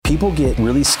People get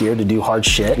really scared to do hard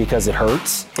shit because it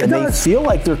hurts. And they feel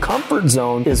like their comfort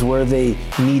zone is where they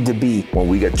need to be. When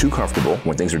we get too comfortable,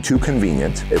 when things are too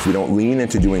convenient, if we don't lean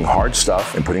into doing hard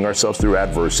stuff and putting ourselves through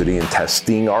adversity and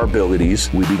testing our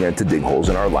abilities, we begin to dig holes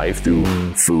in our life through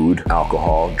food,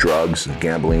 alcohol, drugs,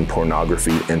 gambling,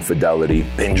 pornography, infidelity,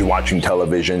 binge watching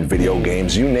television, video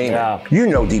games, you name it. You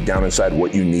know deep down inside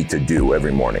what you need to do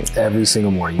every morning. Every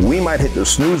single morning. We might hit the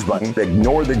snooze button,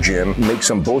 ignore the gym, make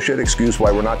some bullshit excuse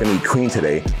why we're not going to eat clean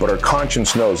today, but our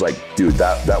conscience knows, like, dude,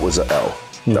 that was a L.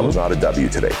 That was not a W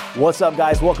today. What's up,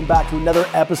 guys? Welcome back to another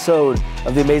episode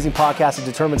of the amazing podcast of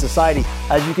Determined Society.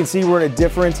 As you can see, we're in a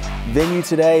different venue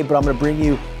today, but I'm going to bring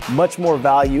you much more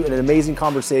value and an amazing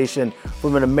conversation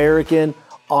from an American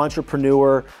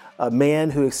entrepreneur, a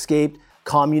man who escaped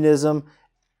communism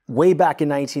way back in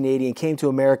 1980 and came to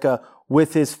America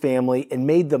with his family and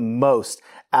made the most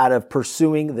out of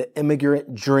pursuing the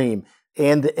immigrant dream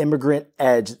and the immigrant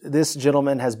edge. This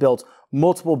gentleman has built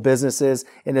multiple businesses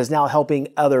and is now helping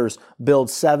others build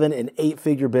 7- and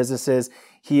 8-figure businesses.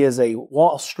 He is a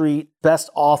Wall Street best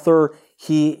author.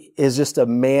 He is just a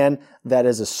man that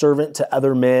is a servant to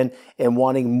other men and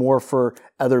wanting more for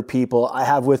other people. I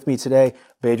have with me today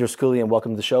Bedros Keuilian.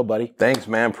 Welcome to the show, buddy. Thanks,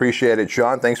 man. Appreciate it.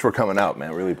 Sean, thanks for coming out,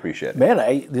 man. Really appreciate it.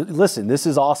 Man, listen, this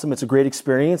is awesome. It's a great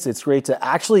experience. It's great to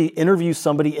actually interview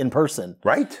somebody in person.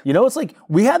 Right. You know, it's like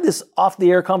we had this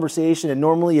off-the-air conversation, and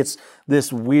normally it's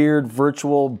this weird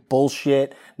virtual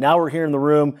bullshit. Now we're here in the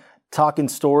room talking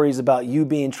stories about you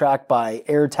being tracked by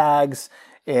air tags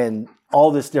and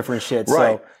all this different shit.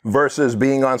 Right. So, versus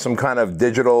being on some kind of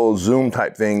digital Zoom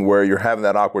type thing where you're having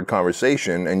that awkward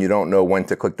conversation and you don't know when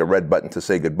to click the red button to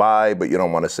say goodbye, but you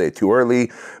don't want to say it too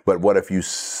early. But what if you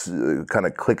kind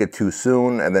of click it too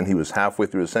soon and then he was halfway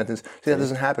through a sentence? See, that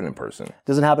doesn't happen in person.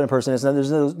 Doesn't happen in person.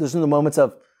 There's no moments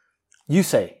of you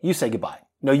say goodbye.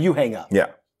 No, you hang up. Yeah.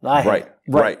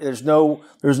 Right. There's no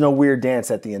weird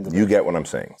dance at the end of it. You get what I'm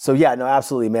saying. So yeah, no,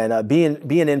 absolutely, man.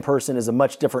 Being in person is a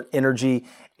much different energy,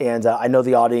 and I know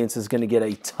the audience is going to get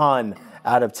a ton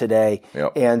out of today.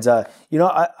 Yep. And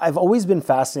I've always been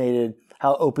fascinated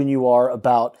how open you are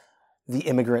about the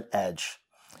immigrant edge.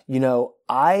 You know,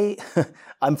 I'm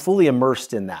fully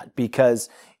immersed in that because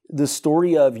the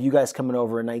story of you guys coming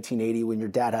over in 1980 when your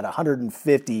dad had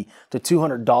 $150 to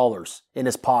 $200 in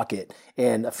his pocket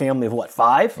and a family of what,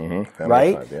 5? Mm-hmm.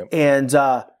 Right? 5, yep. And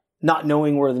not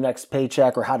knowing where the next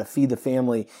paycheck or how to feed the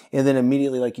family. And then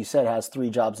immediately, like you said, has 3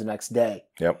 jobs the next day.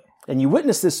 Yep. And you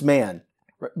witness this man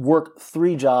work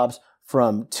 3 jobs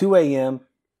from 2 a.m.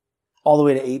 all the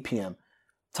way to 8 p.m.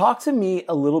 Talk to me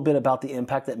a little bit about the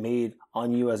impact that made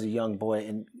on you as a young boy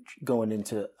and going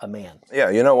into a man. Yeah,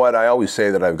 you know what? I always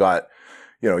say that I've got,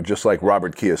 just like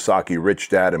Robert Kiyosaki, rich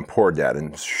dad and poor dad.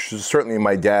 And certainly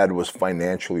my dad was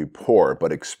financially poor,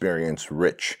 but experienced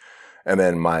rich. And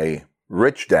then my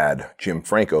rich dad, Jim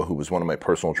Franco, who was one of my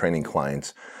personal training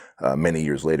clients, many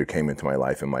years later came into my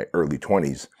life in my early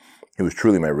 20s. He was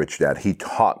truly my rich dad. He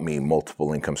taught me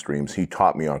multiple income streams. He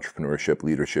taught me entrepreneurship,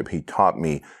 leadership. He taught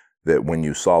me that when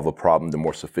you solve a problem, the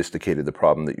more sophisticated the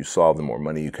problem that you solve, the more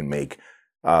money you can make.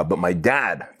 But my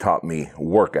dad taught me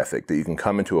work ethic, that you can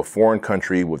come into a foreign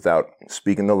country without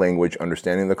speaking the language,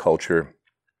 understanding the culture,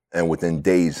 and within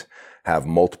days have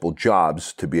multiple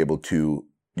jobs to be able to,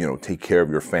 take care of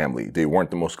your family. They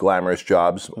weren't the most glamorous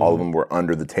jobs. Mm-hmm. All of them were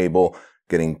under the table,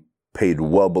 getting paid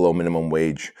well below minimum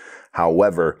wage.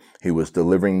 However, he was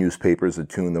delivering newspapers at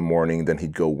 2 a.m. Then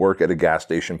he'd go work at a gas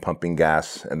station pumping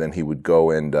gas. And then he would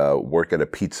go and work at a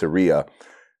pizzeria.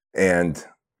 And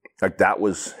like that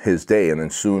was his day. And then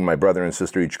soon my brother and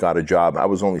sister each got a job. I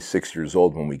was only 6 years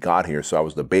old when we got here. So I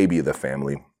was the baby of the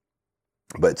family.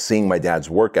 But seeing my dad's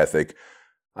work ethic,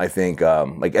 I think,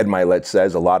 like Ed Milet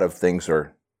says, a lot of things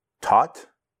are taught.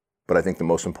 But I think the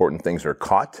most important things are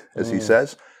caught, as he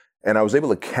says. And I was able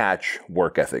to catch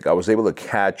work ethic. I was able to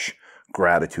catch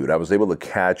gratitude. I was able to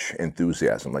catch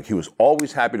enthusiasm. Like he was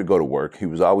always happy to go to work. He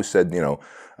was always said,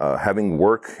 having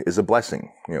work is a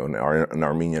blessing. In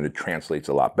Armenian, it translates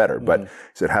a lot better. But he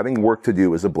said having work to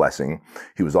do is a blessing.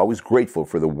 He was always grateful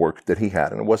for the work that he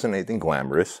had. And it wasn't anything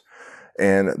glamorous.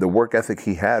 And the work ethic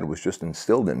he had was just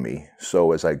instilled in me.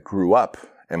 So as I grew up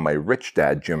and my rich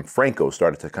dad, Jim Franco,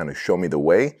 started to kind of show me the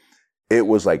way, it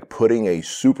was like putting a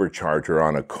supercharger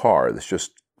on a car that's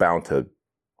just bound to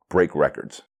break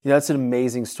records. That's an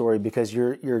amazing story because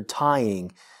you're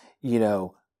tying,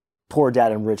 poor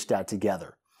dad and rich dad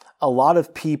together. A lot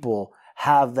of people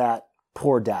have that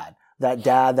poor dad, that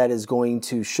dad that is going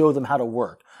to show them how to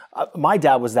work. My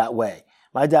dad was that way.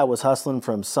 My dad was hustling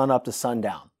from sun up to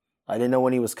sundown. I didn't know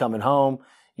when he was coming home,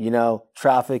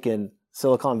 traffic in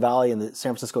Silicon Valley and the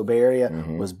San Francisco Bay Area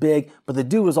was big, but the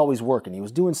dude was always working. He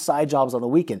was doing side jobs on the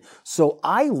weekend. So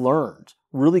I learned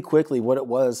really quickly what it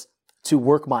was to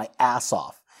work my ass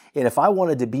off. And if I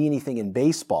wanted to be anything in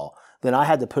baseball, then I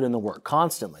had to put in the work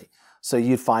constantly. So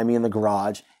you'd find me in the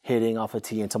garage hitting off a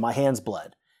tee until my hands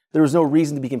bled. There was no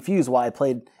reason to be confused why I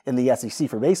played in the SEC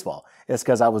for baseball. It's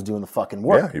because I was doing the fucking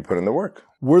work. Yeah, you put in the work.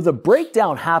 Where the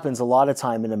breakdown happens a lot of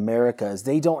time in America is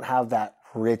they don't have that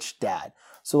rich dad.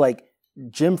 So like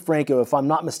Jim Franco, if I'm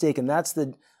not mistaken, that's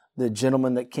the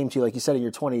gentleman that came to you, like you said, in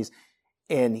your 20s,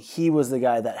 and he was the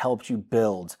guy that helped you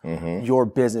build your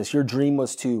business. Your dream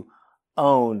was to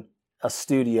own a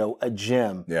studio, a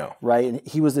gym, right? And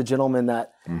he was the gentleman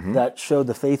that that showed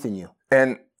the faith in you.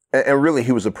 And really,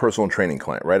 he was a personal training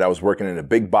client, right? I was working in a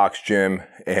big box gym,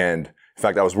 and in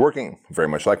fact, I was working very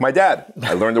much like my dad.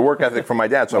 I learned the work ethic from my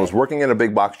dad. So I was working in a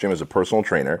big box gym as a personal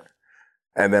trainer,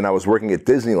 and then I was working at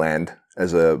Disneyland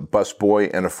as a busboy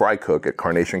and a fry cook at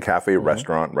Carnation Cafe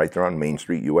restaurant right there on Main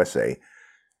Street, USA.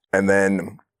 And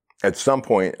then at some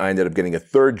point, I ended up getting a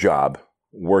third job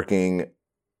working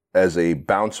as a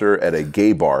bouncer at a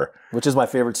gay bar. Which is my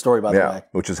favorite story, by the way.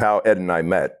 Which is how Ed and I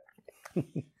met.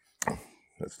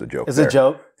 That's the joke. Is it a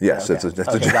joke? Yes, okay. it's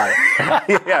a joke. Got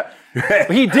it.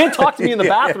 Yeah. He did talk to me in the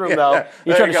bathroom, though.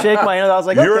 He tried to shake my hand. I was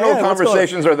like, urinal okay,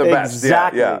 conversations are the best.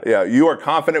 Exactly. Yeah. You are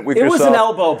confident with yourself. It was an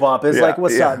elbow bump. It's like,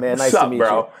 what's up, man? Nice to meet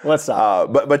you. What's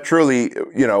up? But truly,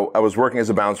 I was working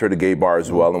as a bouncer at a gay bar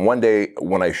as well. And one day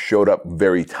when I showed up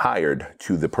very tired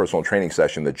to the personal training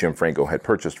session that Jim Franco had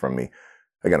purchased from me,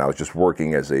 again, I was just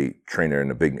working as a trainer in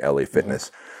a big LA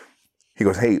Fitness. He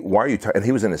goes, hey, why are you tired? And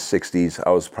he was in his 60s.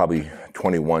 I was probably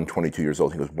 21, 22 years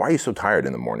old. He goes, why are you so tired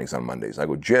in the mornings on Mondays? I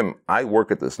go, Jim, I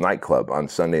work at this nightclub on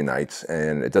Sunday nights,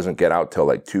 and it doesn't get out till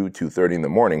like 2:30 in the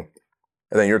morning.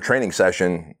 And then your training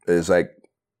session is like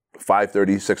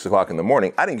 5:30, 6 o'clock in the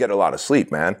morning. I didn't get a lot of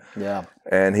sleep, man. Yeah.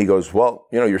 And he goes, well,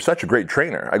 you're such a great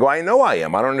trainer. I go, I know I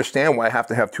am. I don't understand why I have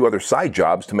to have 2 other side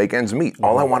jobs to make ends meet.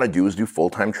 All I want to do is do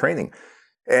full-time training.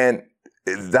 And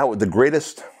that was the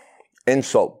greatest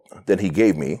insult that he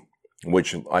gave me,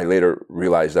 which I later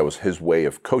realized that was his way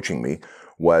of coaching me,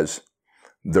 was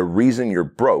the reason you're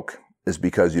broke is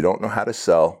because you don't know how to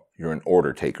sell. You're an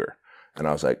order taker. And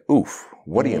I was like, oof,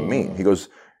 what do you mean? He goes,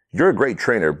 you're a great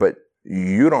trainer, but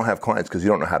you don't have clients because you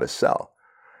don't know how to sell.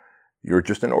 You're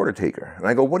just an order taker. And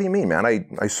I go, what do you mean, man?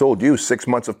 I sold you 6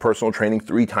 months of personal training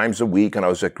 3 times a week, and I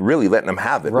was like really letting him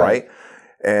have it, right?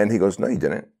 And he goes, no, you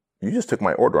didn't. You just took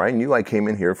my order. I knew I came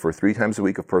in here for 3 times a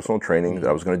week of personal training that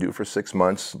I was going to do for 6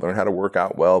 months, learn how to work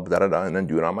out well, and then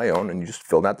do it on my own. And you just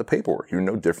filled out the paperwork. You're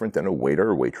no different than a waiter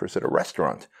or waitress at a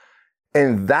restaurant.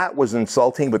 And that was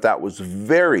insulting, but that was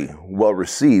very well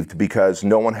received because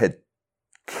no one had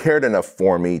cared enough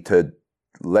for me to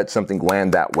let something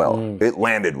land that well. It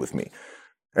landed with me.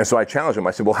 And so I challenged him.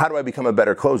 I said, well, how do I become a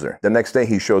better closer? The next day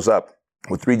he shows up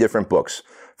with 3 different books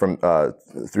from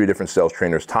 3 different sales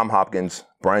trainers, Tom Hopkins,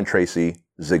 Brian Tracy,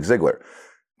 Zig Ziglar.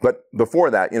 But before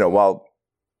that, while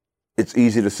it's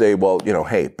easy to say, well,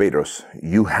 hey, Bedros,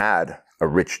 you had a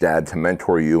rich dad to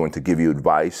mentor you and to give you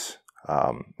advice,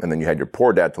 and then you had your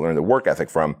poor dad to learn the work ethic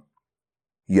from.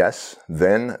 Yes,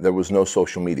 then there was no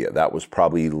social media. That was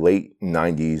probably late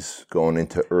 90s going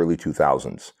into early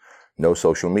 2000s. No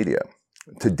social media.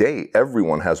 Today,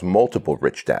 everyone has multiple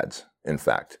rich dads, in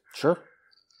fact. Sure.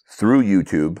 Through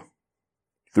YouTube,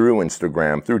 through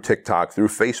Instagram, through TikTok, through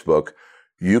Facebook,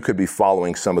 you could be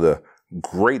following some of the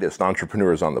greatest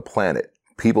entrepreneurs on the planet,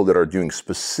 people that are doing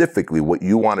specifically what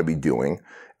you want to be doing,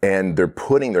 and they're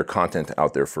putting their content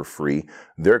out there for free.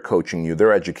 They're coaching you,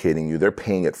 they're educating you, they're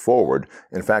paying it forward.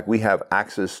 In fact, we have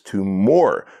access to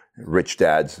more rich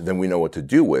dads than we know what to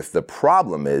do with. The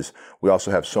problem is we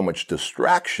also have so much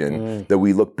distraction that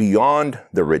we look beyond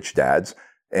the rich dads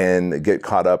and get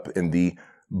caught up in the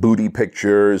booty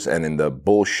pictures and in the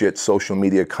bullshit social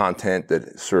media content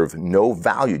that serve no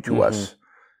value to us,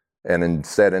 and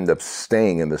instead end up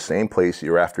staying in the same place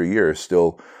year after year,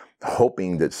 still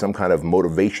hoping that some kind of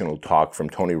motivational talk from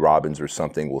Tony Robbins or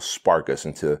something will spark us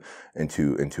into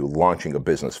launching a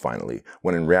business finally.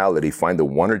 When in reality, find the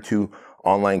 1 or 2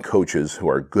 online coaches who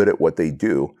are good at what they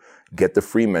do, get the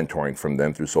free mentoring from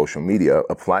them through social media,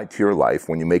 apply it to your life.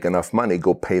 When you make enough money,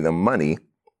 go pay them money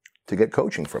to get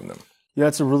coaching from them.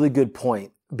 That's a really good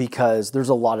point because there's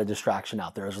a lot of distraction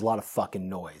out there. There's a lot of fucking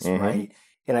noise, right?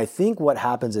 And I think what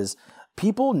happens is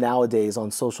people nowadays on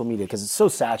social media, because it's so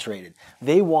saturated,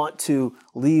 they want to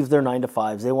leave their 9 to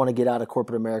 5s. They want to get out of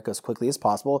corporate America as quickly as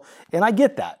possible. And I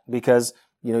get that because,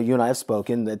 you and I have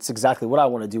spoken. That's exactly what I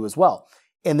want to do as well.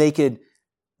 And they could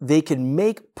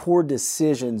make poor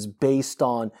decisions based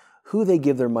on who they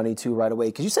give their money to right away.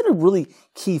 Because you said a really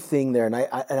key thing there, and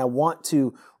I want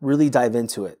to really dive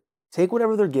into it. Take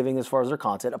whatever they're giving as far as their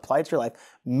content, apply it to your life,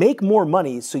 make more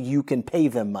money so you can pay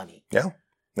them money. Yeah,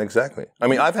 exactly. I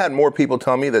mean, I've had more people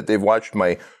tell me that they've watched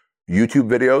my YouTube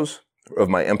videos of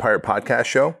my Empire podcast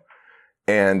show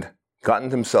and gotten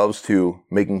themselves to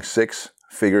making 6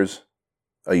 figures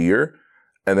a year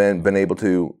and then been able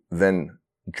to then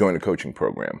join a coaching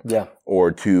program. Yeah.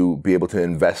 Or to be able to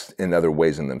invest in other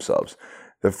ways in themselves.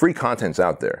 The free content's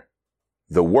out there.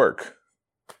 The work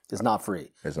is not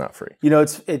free. It's not free. You know,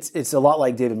 it's a lot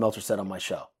like David Meltzer said on my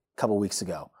show a couple weeks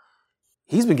ago.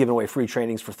 He's been giving away free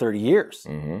trainings for 30 years.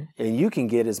 Mm-hmm. And you can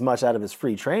get as much out of his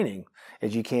free training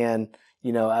as you can,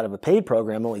 you know, out of a paid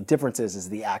program. The only difference is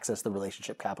the access, the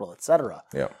relationship capital, et cetera.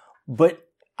 Yeah. But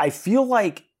I feel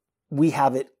like we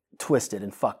have it twisted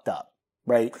and fucked up,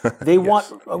 right? They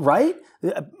want, right?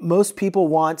 Most people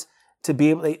want to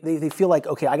be able, they feel like,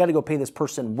 okay, I got to go pay this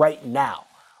person right now.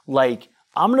 Like,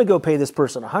 I'm going to go pay this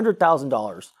person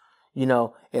 $100,000, you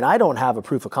know, and I don't have a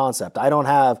proof of concept. I don't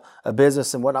have a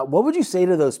business and whatnot. What would you say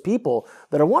to those people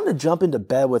that are wanting to jump into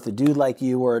bed with a dude like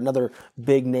you or another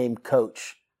big name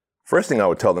coach? First thing I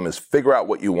would tell them is figure out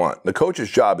what you want. The coach's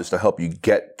job is to help you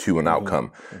get to an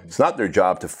outcome. Mm-hmm. It's not their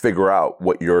job to figure out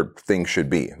what your thing should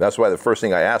be. That's why the first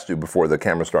thing I asked you before the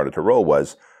camera started to roll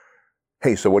was,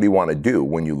 hey, so what do you want to do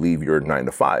when you leave your 9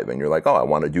 to 5? And you're like, oh, I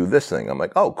want to do this thing. I'm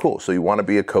like, oh, cool. So you want to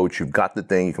be a coach. You've got the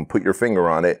thing. You can put your finger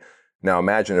on it. Now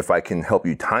imagine if I can help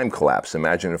you time collapse.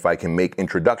 Imagine if I can make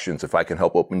introductions, if I can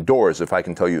help open doors, if I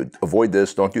can tell you, avoid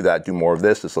this, don't do that, do more of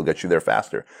this. This will get you there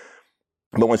faster.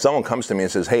 But when someone comes to me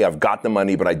and says, hey, I've got the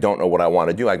money, but I don't know what I want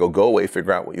to do, I go away,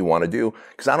 figure out what you want to do.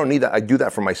 Because I don't need that. I do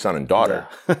that for my son and daughter.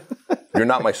 Yeah. You're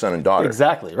not my son and daughter.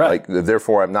 Exactly, right. Like,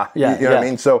 therefore, I'm not, you know what I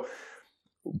mean? So,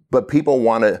 but people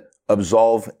want to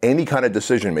absolve any kind of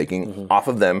decision making off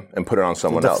of them and put it on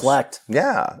someone else. Deflect.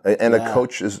 Yeah. And a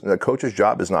coach's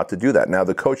job is not to do that. Now,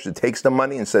 the coach that takes the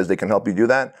money and says they can help you do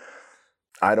that,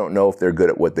 I don't know if they're good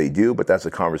at what they do, but that's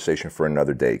a conversation for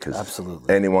another day. Because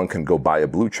anyone can go buy a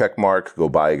blue check mark, go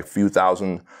buy a few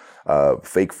thousand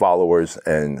fake followers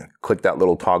and click that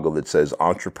little toggle that says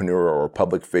entrepreneur or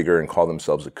public figure and call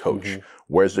themselves a coach. Mm-hmm.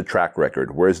 Where's the track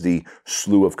record? Where's the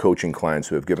slew of coaching clients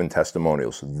who have given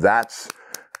testimonials? That's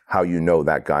how you know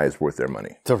that guy is worth their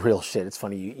money. The real shit. It's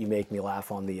funny. You make me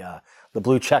laugh on the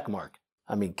blue check mark.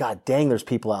 I mean, god dang, there's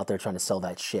people out there trying to sell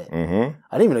that shit. Mm-hmm.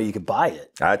 I didn't even know you could buy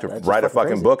it. I had to write a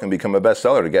fucking book and become a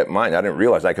bestseller to get mine. I didn't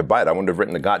realize I could buy it. I wouldn't have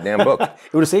written the goddamn book.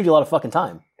 It would have saved you a lot of fucking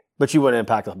time. But you wouldn't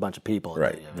impact a bunch of people.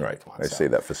 Right. I say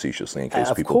that facetiously in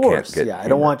case people can't get. Yeah, I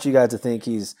don't want you guys to think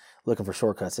he's looking for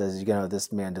shortcuts. As you know,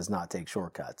 this man does not take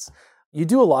shortcuts. You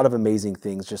do a lot of amazing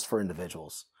things just for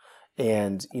individuals.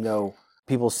 And, you know,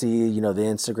 people see, you know, the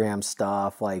Instagram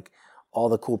stuff, like all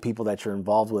the cool people that you're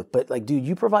involved with. But like, dude,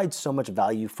 you provide so much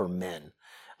value for men.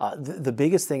 The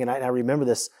biggest thing, and I remember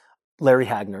this, Larry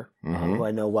Hagner, who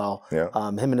I know well,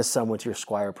 him and his son went to your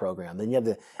Squire program. Then you have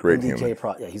the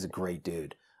MDK yeah, he's a great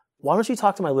dude. Why don't you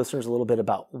talk to my listeners a little bit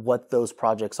about what those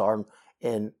projects are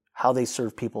and how they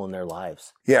serve people in their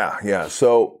lives? Yeah.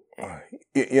 So,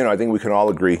 you know, I think we can all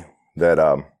agree that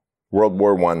World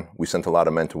War I, we sent a lot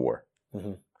of men to war.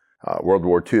 Mm-hmm. World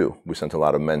War II, we sent a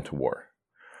lot of men to war.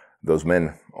 Those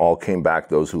men all came back,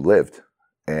 those who lived,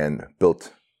 and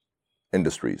built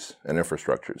industries and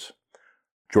infrastructures.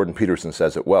 Jordan Peterson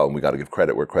says it well, and we got to give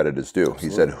credit where credit is due. Absolutely.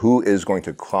 He said, who is going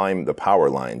to climb the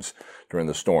power lines during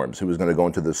the storms? Who is going to go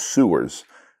into the sewers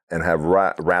and have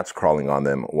rats crawling on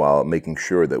them while making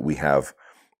sure that we have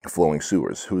flowing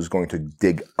sewers? Who is going to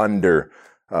dig under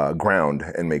ground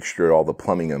and make sure all the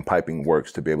plumbing and piping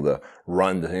works to be able to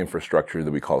run the infrastructure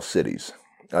that we call cities?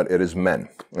 It is men.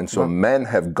 And so men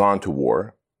have gone to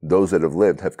war. Those that have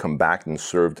lived have come back and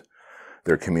served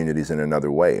their communities in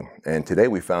another way. And today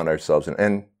we found ourselves,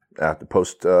 and after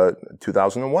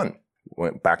post-2001,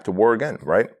 went back to war again,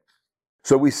 right?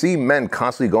 So we see men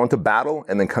constantly going to battle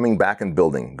and then coming back and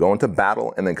building, going to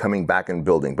battle and then coming back and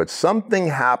building. But something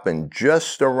happened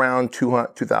just around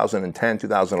 2010,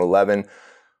 2011,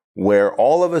 where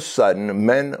all of a sudden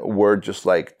men were just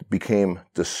like, became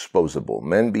disposable.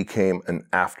 Men became an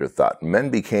afterthought. Men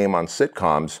became on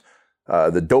sitcoms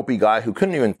the dopey guy who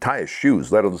couldn't even tie his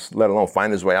shoes, let alone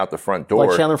find his way out the front door.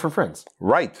 Like Chandler from Friends.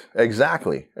 Right.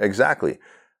 Exactly.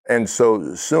 And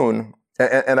so soon,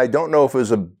 and I don't know if it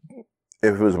was a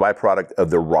byproduct of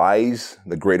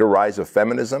the greater rise of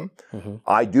feminism. Mm-hmm.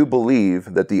 I do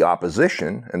believe that the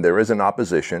opposition, and there is an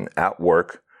opposition at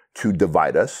work to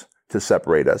divide us, to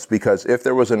separate us, because if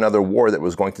there was another war that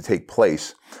was going to take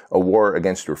place, a war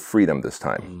against your freedom this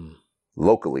time,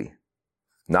 locally,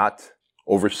 not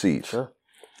overseas. Sure.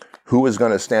 Who is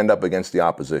going to stand up against the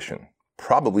opposition?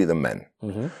 Probably the men.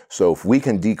 Mm-hmm. So if we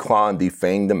can declaw and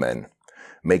defang the men,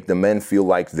 make the men feel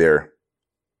like their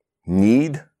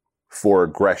need for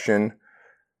aggression,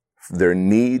 their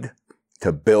need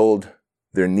to build,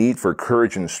 their need for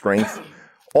courage and strength,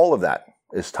 all of that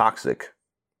is toxic,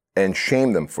 and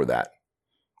shame them for that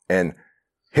and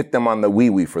hit them on the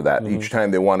wee-wee for that each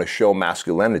time they want to show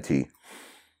masculinity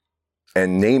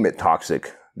and name it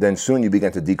toxic, then soon you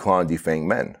begin to declaw and defang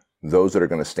men, those that are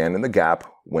going to stand in the gap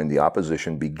when the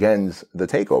opposition begins the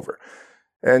takeover.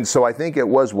 And so I think it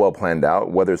was well planned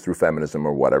out, whether it's through feminism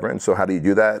or whatever. And so how do you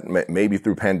do that? Maybe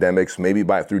through pandemics, maybe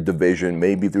through division,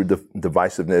 maybe through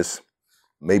divisiveness,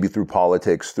 maybe through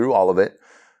politics, through all of it.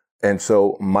 And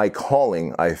so my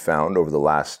calling, I found over the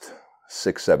last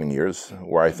 6-7 years,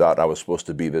 where I thought I was supposed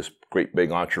to be this great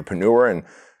big entrepreneur and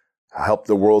help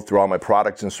the world through all my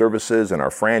products and services and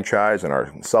our franchise and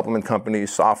our supplement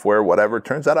companies, software, whatever.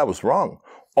 Turns out I was wrong.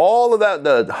 All of that,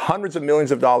 the hundreds of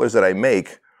millions of dollars that I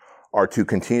make are to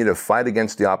continue to fight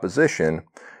against the opposition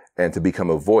and to become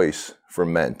a voice for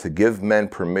men, to give men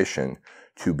permission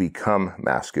to become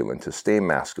masculine, to stay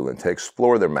masculine, to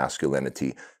explore their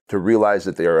masculinity, to realize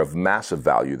that they are of massive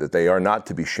value, that they are not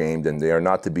to be shamed and they are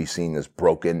not to be seen as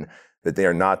broken, that they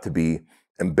are not to be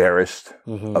embarrassed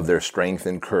of their strength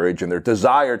and courage and their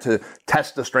desire to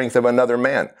test the strength of another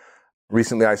man.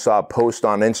 Recently, I saw a post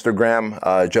on Instagram,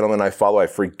 a gentleman I follow, I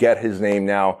forget his name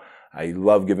now. I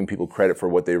love giving people credit for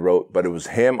what they wrote, but it was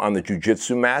him on the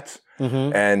jiu-jitsu mats,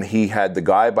 and he had the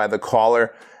guy by the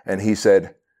collar, and he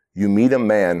said, "You meet a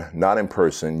man, not in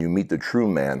person, you meet the true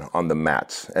man on the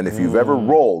mats." And if you've ever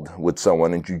rolled with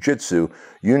someone in jiu-jitsu,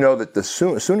 you know that as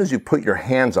soon as you put your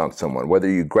hands on someone, whether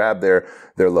you grab their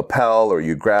lapel or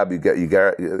you get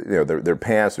their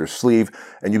pants, their sleeve,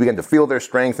 and you begin to feel their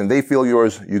strength and they feel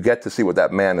yours, you get to see what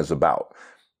that man is about.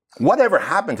 Whatever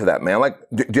happened to that man? Like,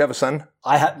 do you have a son?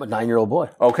 I have a 9-year-old boy.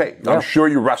 Okay. Yeah. I'm sure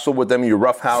you wrestle with them in your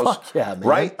roughhouse. Fuck yeah, man.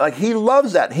 Right? Like, he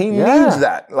loves that. He needs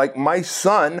that. Like, my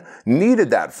son needed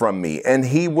that from me, and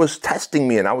he was testing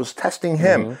me, and I was testing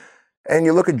him. And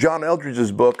you look at John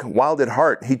Eldridge's book, Wild at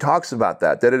Heart, he talks about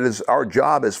that it is our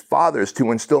job as fathers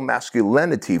to instill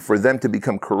masculinity for them to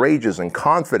become courageous and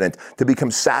confident, to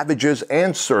become savages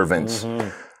and servants.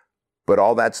 But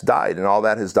all that's died, and all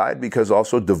that has died because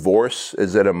also divorce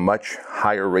is at a much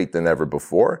higher rate than ever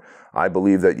before. I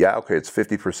believe that, it's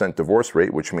 50% divorce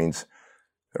rate, which means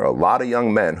there are a lot of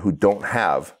young men who don't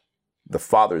have the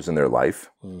fathers in their life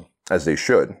as they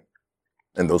should.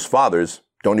 And those fathers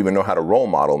don't even know how to role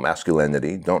model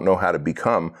masculinity, don't know how to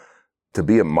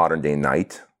be a modern day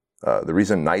knight. The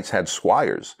reason knights had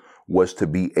squires was to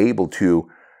be able to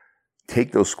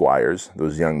take those squires,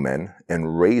 those young men,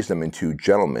 and raise them into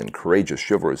gentlemen, courageous,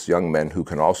 chivalrous young men who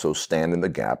can also stand in the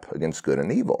gap against good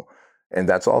and evil. And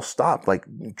that's all stopped. Like,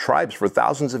 tribes for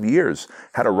thousands of years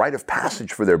had a rite of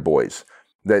passage for their boys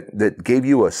that gave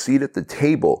you a seat at the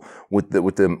table with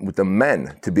the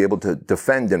men to be able to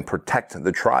defend and protect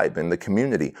the tribe and the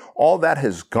community. All that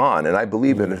has gone, and I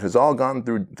believe that it has all gone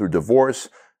through divorce,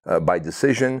 by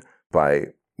decision,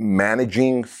 by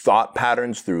managing thought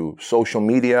patterns through social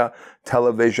media,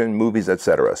 television, movies,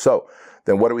 etc. So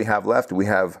then what do we have left? We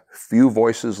have few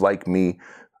voices like me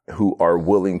who are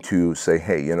willing to say,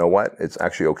 hey, you know what? It's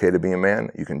actually okay to be a man.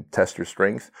 You can test your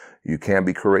strength. You can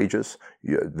be courageous.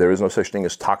 There is no such thing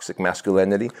as toxic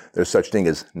masculinity. There's such thing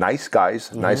as nice guys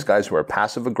who are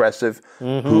passive aggressive,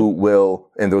 who will,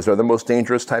 and those are the most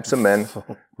dangerous types of men,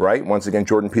 right? Once again,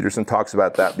 Jordan Peterson talks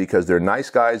about that because they're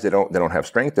nice guys. They don't have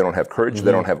strength. They don't have courage.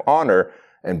 They don't have honor.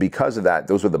 And because of that,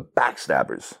 those are the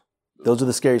backstabbers. Those are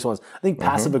the scariest ones. I think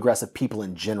passive-aggressive people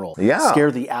in general scare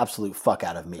the absolute fuck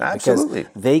out of me. Absolutely.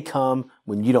 Because they come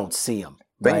when you don't see them.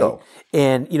 Bingo. Right?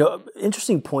 And,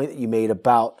 interesting point that you made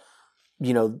about,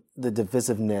 the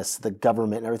divisiveness, the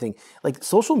government and everything. Like,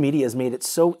 social media has made it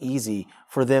so easy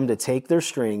for them to take their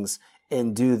strings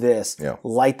and do this,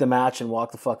 light the match and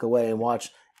walk the fuck away and watch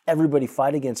everybody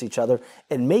fight against each other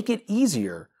and make it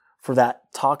easier for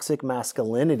that toxic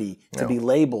masculinity to be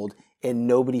labeled and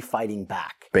nobody fighting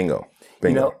back. Bingo.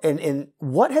 And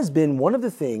what has been one of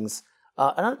the things,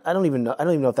 I don't even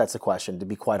know if that's a question, to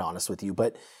be quite honest with you,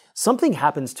 but something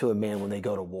happens to a man when they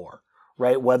go to war,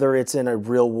 right? Whether it's in a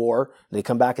real war, they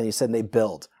come back and you said they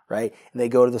build, right? And they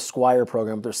go to the Squire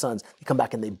program with their sons, they come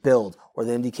back and they build, or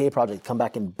the MDK project, come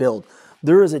back and build.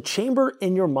 There is a chamber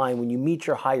in your mind when you meet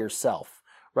your higher self,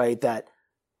 right? That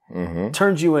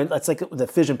turns you in, that's like the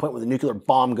fission point where the nuclear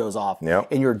bomb goes off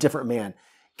and you're a different man.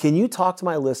 Can you talk to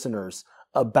my listeners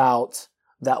about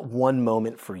that one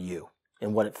moment for you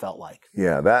and what it felt like?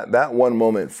 Yeah, that one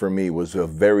moment for me was a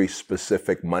very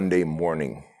specific Monday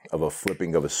morning. of a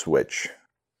flipping of a switch.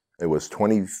 It was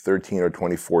 2013 or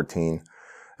 2014,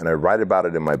 and I write about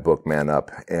it in my book, Man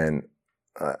Up. And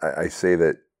I say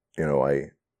that,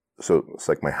 so it's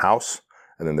like my house,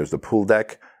 and then there's the pool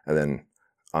deck, and then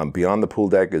beyond the pool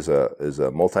deck is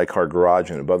a multi-car garage,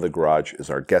 and above the garage is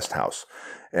our guest house.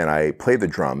 And I play the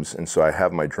drums, and so I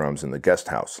have my drums in the guest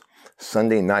house.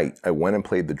 Sunday night, I went and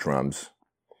played the drums,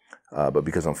 but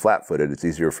because I'm flat-footed, it's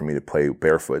easier for me to play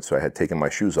barefoot. So I had taken my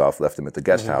shoes off, left them at the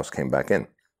guest house, came back in.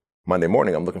 Monday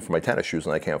morning, I'm looking for my tennis shoes,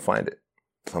 and I can't find it.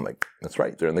 So I'm like, that's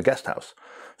right, they're in the guest house.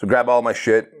 So grab all my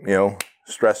shit,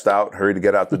 stressed out, hurry to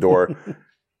get out the door,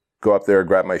 go up there,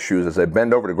 grab my shoes. As I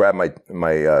bend over to grab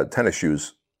my tennis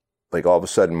shoes, like all of a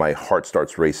sudden my heart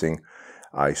starts racing.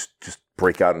 I just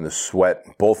break out into sweat.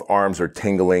 Both arms are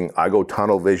tingling. I go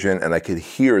tunnel vision, and I could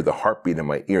hear the heartbeat in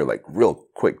my ear, like real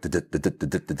quick. I'm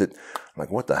like,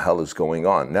 what the hell is going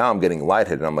on? Now I'm getting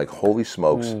lightheaded. I'm like, holy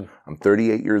smokes. I'm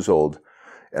 38 years old,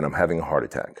 and I'm having a heart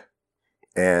attack.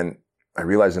 And I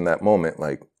realized in that moment,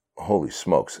 like, holy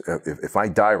smokes, if I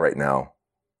die right now,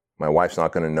 my wife's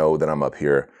not going to know that I'm up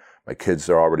here. My kids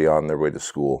are already on their way to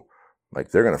school.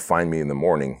 Like, they're going to find me in the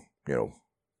morning,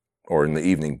 or in the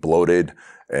evening, bloated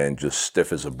and just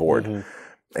stiff as a board.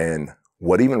 And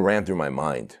what even ran through my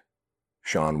mind,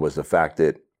 Sean, was the fact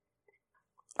that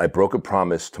I broke a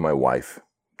promise to my wife,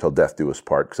 till death do us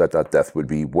part, because I thought death would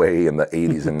be way in the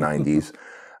 80s and 90s.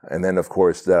 And then, of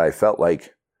course, that I felt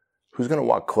like, who's going to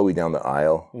walk Chloe down the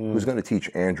aisle? Who's going to teach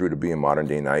Andrew to be a modern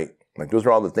day knight? Like, those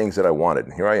are all the things that I wanted.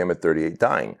 And here I am at 38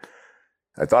 dying.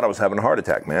 I thought I was having a heart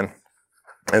attack, man.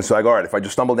 And so I go, all right, if I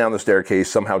just stumble down the staircase,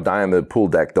 somehow die on the pool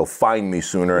deck, they'll find me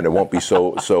sooner, and it won't be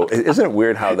so. Isn't it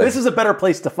weird how that? This is a better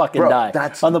place to fucking die.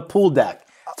 On the pool deck.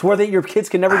 It's where your kids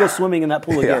can never go swimming in that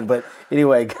pool again. But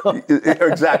anyway, go.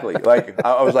 Exactly. Like,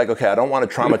 I was like, okay, I don't want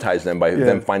to traumatize them by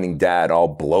them finding dad all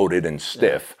bloated and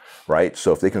stiff, right?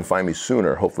 So if they can find me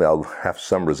sooner, hopefully I'll have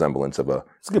some resemblance of a.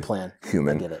 It's a good plan.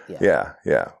 Human. I get it.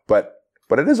 Yeah.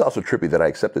 But it is also trippy that I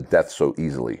accepted death so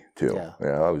easily, too.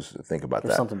 I always think about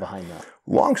There's that. something behind that.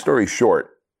 Long story short,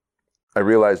 I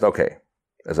realized, okay,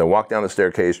 as I walked down the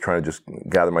staircase trying to just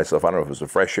gather myself, I don't know if it was the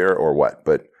fresh air or what,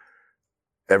 but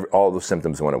all the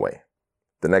symptoms went away.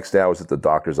 The next day I was at the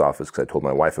doctor's office because I told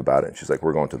my wife about it, and she's like,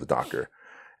 we're going to the doctor.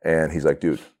 And he's like,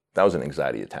 dude, that was an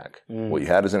anxiety attack. What you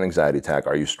had is an anxiety attack.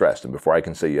 Are you stressed? And before I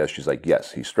can say yes, she's like,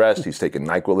 yes, he's stressed. He's taking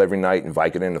NyQuil every night and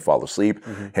Vicodin to fall asleep.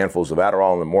 Handfuls of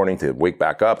Adderall in the morning to wake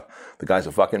back up. The guy's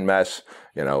a fucking mess.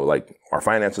 Like, our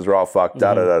finances are all fucked.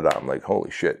 I'm like, holy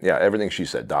shit. Yeah, everything she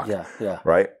said, doc. Yeah.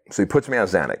 Right? So he puts me on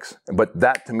Xanax. But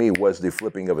that, to me, was the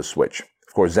flipping of a switch.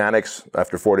 Of course, Xanax,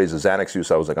 after 4 days of Xanax use,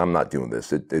 I was like, I'm not doing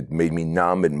this. It made me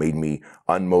numb. It made me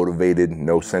unmotivated,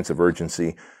 no sense of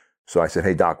urgency. So I said,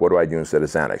 hey, doc, what do I do instead of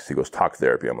Xanax? He goes, talk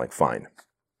therapy. I'm like, fine.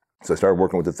 So I started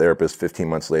working with a therapist. 15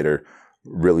 months later,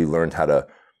 really learned how to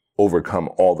overcome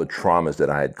all the traumas that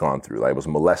I had gone through. I was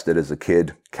molested as a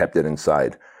kid, kept it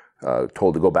inside,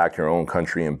 told to go back to your own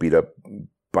country and beat up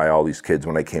by all these kids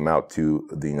when I came out to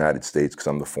the United States because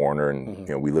I'm the foreigner.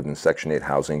 And, we lived in Section 8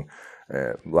 housing,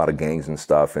 a lot of gangs and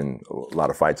stuff, and a lot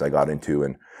of fights I got into.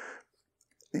 And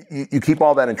you keep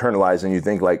all that internalized and you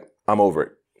think, like, I'm over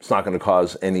it. It's not going to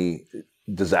cause any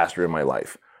disaster in my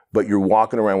life. But you're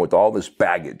walking around with all this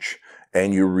baggage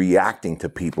and you're reacting to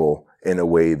people in a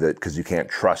way that, because you can't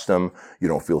trust them, you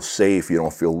don't feel safe, you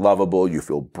don't feel lovable, you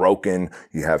feel broken,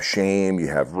 you have shame, you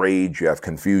have rage, you have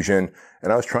confusion.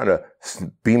 And I was trying to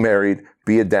be married,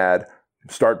 be a dad,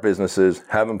 start businesses,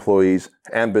 have employees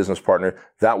and business partner.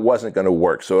 That wasn't going to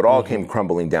work. So it all came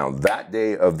crumbling down. That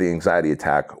day of the anxiety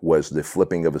attack was the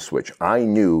flipping of a switch. I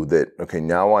knew that, okay,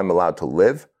 now I'm allowed to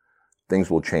live. Things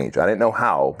will change. I didn't know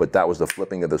how, but that was the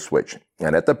flipping of the switch.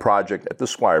 And at the project, at the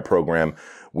Squire program,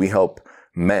 we help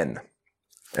men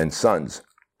and sons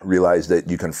realize that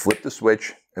you can flip the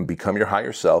switch and become your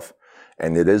higher self.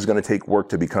 And it is going to take work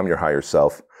to become your higher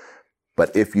self.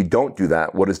 But if you don't do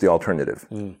that, what is the alternative?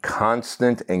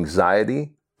 Constant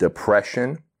anxiety,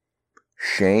 depression,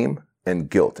 shame, and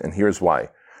guilt. And here's why.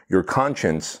 Your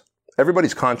conscience,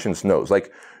 everybody's conscience knows.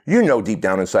 Like, you know deep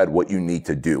down inside what you need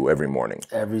to do every morning.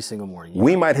 Every single morning.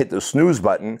 We might hit the snooze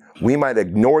button. We might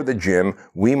ignore the gym.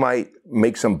 We might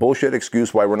make some bullshit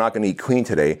excuse why we're not going to eat clean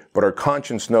today. But our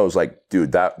conscience knows, like,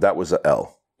 dude, that was a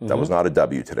L. That was not a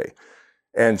W today.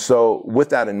 And so with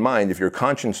that in mind, if your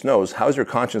conscience knows, how's your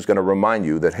conscience going to remind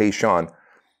you that, hey, Sean,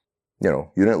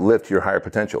 you didn't live to your higher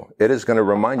potential? It is going to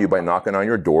remind you by knocking on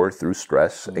your door through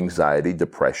stress, anxiety,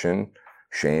 depression,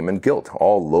 shame, and guilt,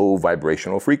 all low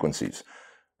vibrational frequencies,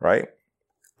 right?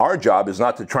 Our job is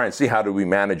not to try and see how do we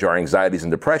manage our anxieties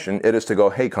and depression. It is to go,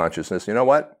 hey, consciousness, you know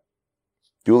what?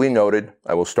 Duly noted.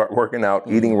 I will start working out,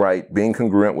 eating right, being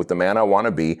congruent with the man I want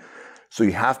to be. So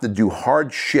you have to do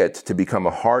hard shit to become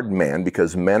a hard man,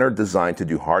 because men are designed to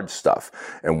do hard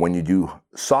stuff. And when you do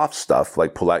soft stuff,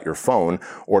 like pull out your phone,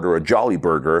 order a Jolly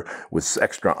Burger with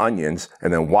extra onions,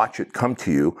 and then watch it come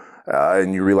to you,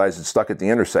 and you realize it's stuck at the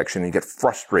intersection, and you get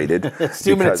frustrated. It's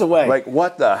 2 minutes away. Like,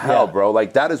 what the hell, bro?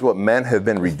 Like, that is what men have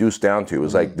been reduced down to.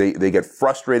 Is like they get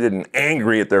frustrated and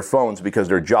angry at their phones because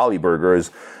their Jolly Burger is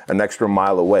an extra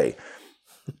mile away.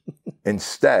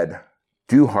 Instead,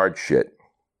 do hard shit.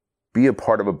 Be a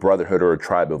part of a brotherhood or a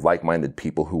tribe of like-minded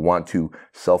people who want to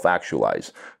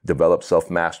self-actualize, develop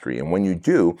self-mastery. And when you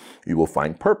do, you will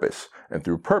find purpose. And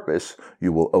through purpose,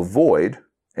 you will avoid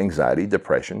anxiety,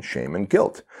 depression, shame, and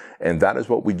guilt. And that is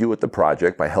what we do at the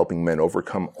project by helping men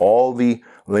overcome all the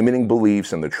limiting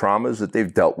beliefs and the traumas that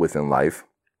they've dealt with in life,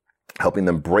 helping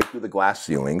them break through the glass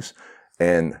ceilings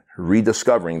and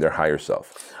rediscovering their higher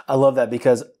self. I love that,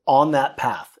 because on that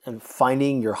path and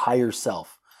finding your higher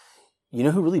self, you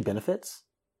know who really benefits?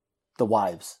 The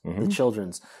wives, the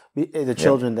children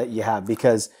that you have.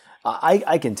 Because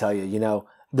I can tell you, you know,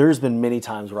 there's been many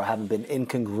times where I haven't been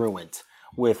incongruent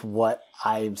with what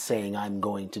I'm saying I'm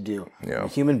going to do. Yeah. I'm a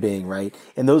human being, right?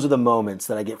 And those are the moments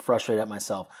that I get frustrated at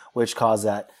myself, which cause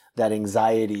that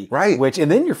anxiety. Right.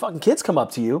 And then your fucking kids come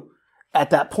up to you at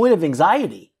that point of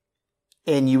anxiety,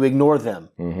 and you ignore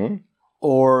them.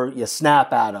 Or you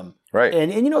snap at them. Right.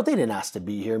 And you know, they didn't ask to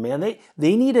be here, man.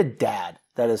 They need a dad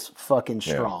that is fucking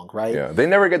strong, right? Yeah. They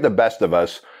never get the best of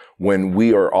us when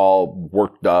we are all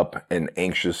worked up and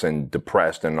anxious and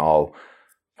depressed and all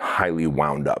highly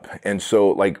wound up. And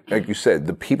so, like you said,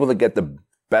 the people that get the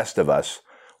best of us,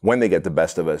 when they get the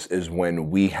best of us, is when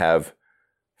we have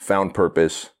found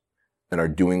purpose and are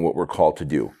doing what we're called to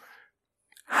do.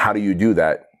 How do you do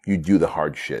that? You do the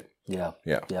hard shit. Yeah.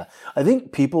 I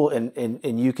think people,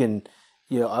 and you can,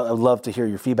 you know, I'd love to hear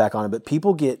your feedback on it, but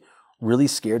people get really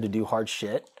scared to do hard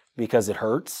shit because it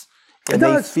hurts. And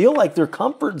they feel like their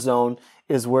comfort zone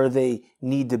is where they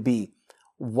need to be.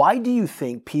 Why do you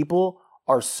think people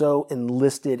are so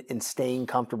enlisted in staying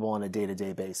comfortable on a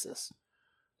day-to-day basis?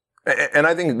 And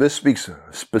I think this speaks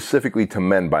specifically to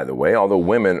men, by the way, although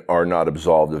women are not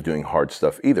absolved of doing hard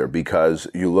stuff either, because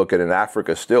you look at in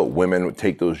Africa still, women would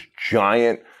take those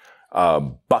giant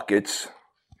buckets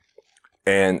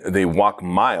and they walk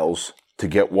miles to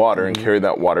get water and carry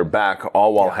that water back,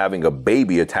 all while having a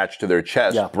baby attached to their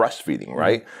chest, breastfeeding,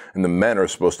 right? And the men are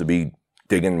supposed to be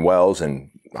digging wells and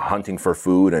hunting for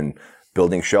food and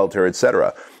building shelter,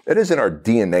 etc. It is in our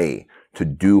DNA to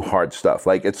do hard stuff.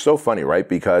 Like, it's so funny, right?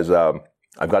 Because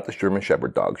I've got this German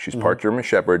Shepherd dog. She's part German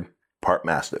Shepherd, part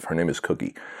Mastiff. Her name is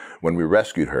Cookie. When we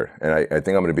rescued her, and I think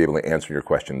I'm going to be able to answer your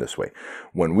question this way.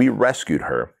 When we rescued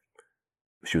her,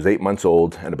 she was 8 months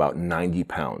old and about 90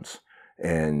 pounds.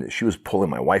 And she was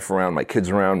pulling my wife around, my kids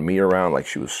around, me around, like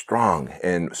she was strong.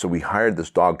 And so we hired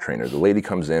this dog trainer. The lady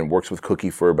comes in, works with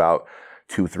Cookie for about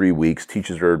 2-3 weeks,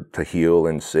 teaches her to heel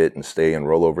and sit and stay and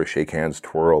roll over, shake hands,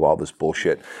 twirl, all this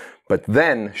bullshit. But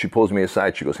then she pulls me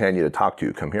aside. She goes, "Hey, I need to talk to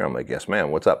you. Come here." I'm like, "Yes,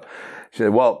 ma'am. What's up?" She said,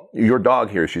 "Well, your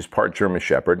dog here, she's part German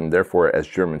Shepherd. And therefore, as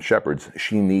German Shepherds,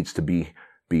 she needs to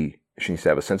she needs to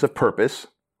have a sense of purpose.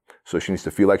 So she needs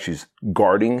to feel like she's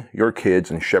guarding your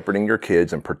kids and shepherding your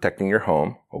kids and protecting your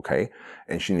home, okay?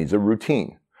 And she needs a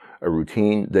routine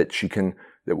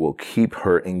that will keep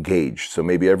her engaged. So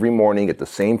maybe every morning at the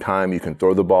same time, you can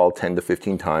throw the ball 10 to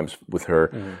 15 times with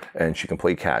her and she can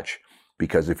play catch.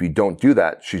 Because if you don't do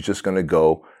that, she's just going to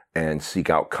go and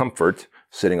seek out comfort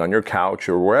sitting on your couch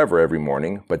or wherever every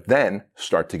morning, but then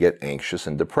start to get anxious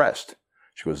and depressed."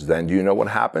 She goes, "Then do you know what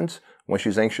happens when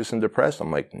she's anxious and depressed?"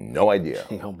 I'm like, "No idea."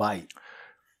 He'll bite.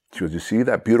 She goes, "You see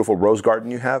that beautiful rose garden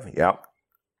you have?" "Yeah."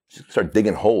 She start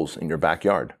digging holes in your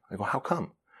backyard. I go, "How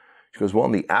come?" She goes, "Well,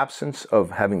 in the absence of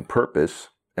having purpose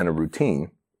and a routine,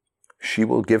 she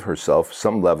will give herself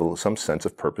some sense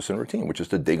of purpose and routine, which is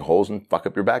to dig holes and fuck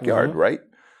up your backyard, right?"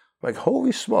 I'm like,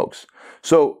 holy smokes.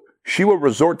 So she will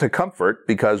resort to comfort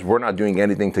because we're not doing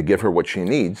anything to give her what she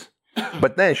needs.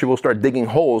 But then she will start digging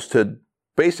holes to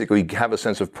basically have a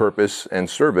sense of purpose and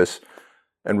service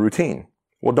and routine.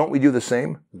 Well, don't we do the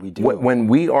same? We do. When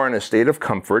we are in a state of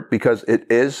comfort, because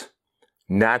it is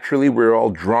naturally, we're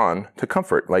all drawn to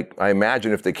comfort. Like, I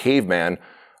imagine if the caveman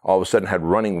all of a sudden had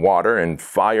running water and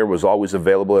fire was always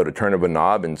available at a turn of a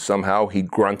knob, and somehow he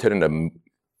grunted and a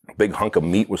big hunk of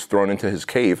meat was thrown into his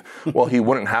cave, well, he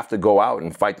wouldn't have to go out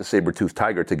and fight the saber-toothed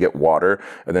tiger to get water,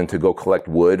 and then to go collect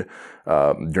wood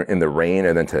in the rain,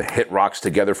 and then to hit rocks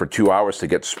together for 2 hours to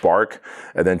get spark,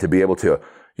 and then to be able to,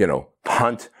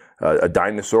 hunt a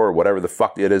dinosaur or whatever the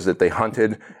fuck it is that they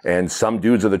hunted, and some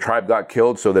dudes of the tribe got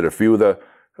killed so that a few of the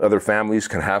other families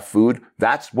can have food.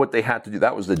 That's what they had to do.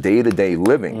 That was the day-to-day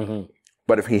living. Mm-hmm.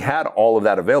 But if he had all of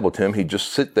that available to him, he'd just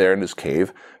sit there in his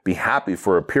cave, be happy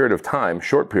for a period of time,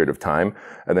 short period of time,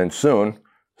 and then soon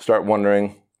start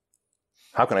wondering,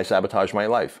 how can I sabotage my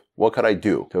life? What could I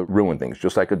do to ruin things,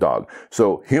 just like a dog?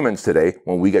 So humans today,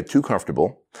 when we get too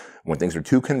comfortable, when things are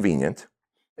too convenient,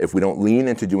 if we don't lean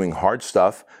into doing hard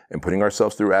stuff and putting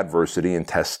ourselves through adversity and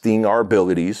testing our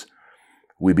abilities,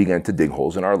 we begin to dig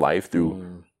holes in our life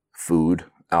through food,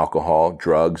 alcohol,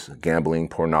 drugs, gambling,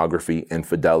 pornography,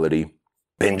 infidelity,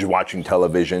 binge watching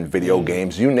television, video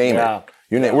games, you name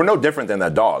it. We're no different than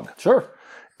that dog. Sure.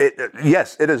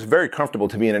 Yes, it is very comfortable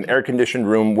to be in an air-conditioned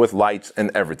room with lights and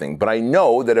everything. But I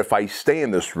know that if I stay in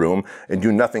this room and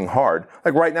do nothing hard,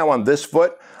 like right now on this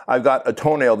foot, I've got a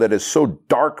toenail that is so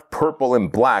dark purple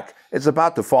and black, it's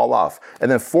about to fall off. And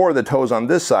then 4 of the toes on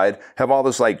this side have all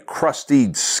this like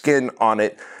crusty skin on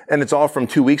it. And it's all from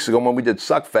 2 weeks ago when we did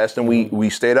Suckfest, and we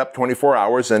stayed up 24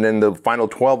 hours. And in the final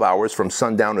 12 hours from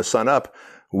sundown to sunup,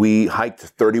 we hiked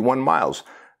 31 miles.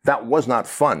 That was not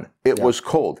fun. It was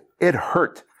cold. It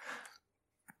hurt.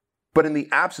 But in the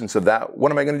absence of that,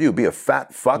 what am I going to do? Be a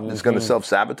fat fuck that's going to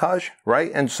self-sabotage,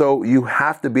 right? And so you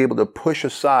have to be able to push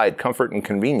aside comfort and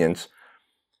convenience,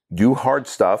 do hard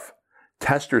stuff,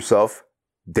 test yourself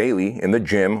daily in the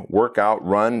gym, work out,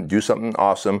 run, do something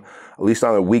awesome. At least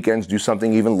on the weekends, do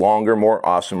something even longer, more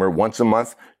awesomer. Once a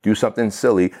month, do something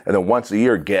silly. And then once a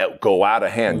year, go out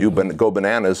of hand, go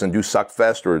bananas and do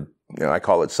Suckfest, or I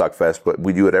call it Suckfest, but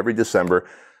we do it every December.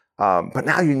 But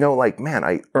now like, man,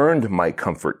 I earned my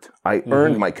comfort. I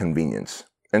earned my convenience.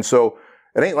 And so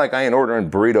it ain't like I ain't ordering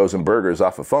burritos and burgers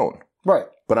off a phone. Right.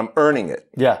 But I'm earning it.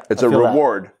 Yeah. It's a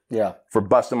reward Yeah. for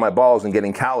busting my balls and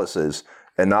getting calluses,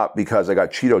 and not because I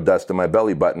got Cheeto dust in my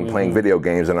belly button playing video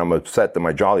games and I'm upset that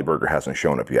my Jolly Burger hasn't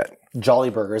shown up yet. Jolly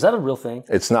Burger. Is that a real thing?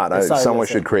 It's not. Someone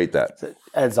should create that.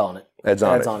 Ed's on it. Ed's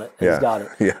on it. He's got it.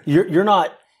 Yeah. You're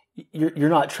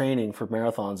not training for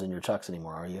marathons in your chucks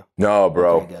anymore, are you? No,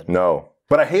 bro. Okay, good. No.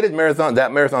 But I hated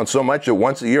that marathon so much that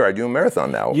once a year I do a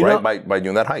marathon now, right? By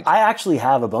doing that hike. I actually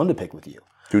have a bone to pick with you.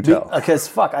 Do tell.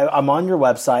 Because I'm on your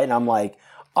website and I'm like,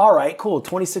 all right, cool,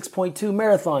 26.2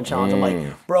 marathon challenge. I'm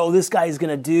like, bro, this guy's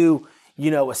going to do, a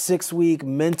 6-week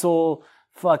mental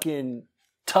fucking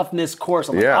toughness course.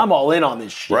 I'm like, I'm all in on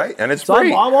this shit. Right, and it's so free.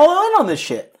 I'm all in on this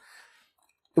shit.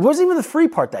 It wasn't even the free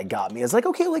part that got me. It's like,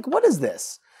 okay, like, what is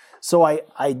this? So I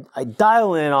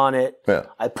dial in on it. Yeah.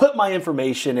 I put my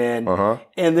information in,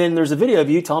 and then there's a video of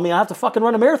you telling me I have to fucking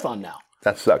run a marathon now.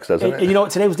 That sucks, doesn't it? And you know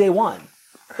what? Today was day 1.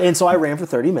 And so I ran for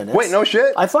 30 minutes. Wait, no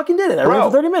shit? I fucking did it. I ran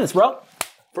for 30 minutes, bro.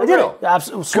 For real?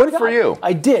 Absolutely. Good for you.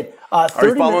 I did. Are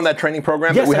you following that training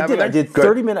program that we have? Yes, I did. I did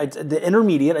 30 minutes. The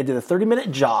intermediate. I did a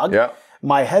 30-minute jog. Yeah.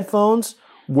 My headphones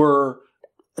were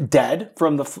dead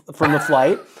from the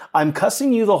flight. I'm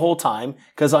cussing you the whole time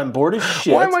because I'm bored as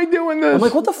shit. Why am I doing this? I'm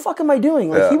like, what the fuck am I doing?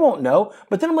 Like, he won't know.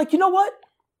 But then I'm like, you know what?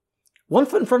 One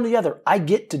foot in front of the other. I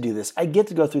get to do this. I get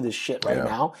to go through this shit right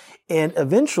now. And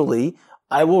eventually,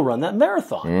 I will run that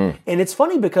marathon. And it's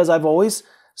funny because I've always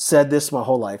said this my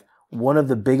whole life. One of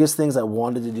the biggest things I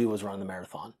wanted to do was run the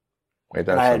marathon. Wait,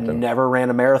 I had never ran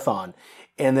a marathon.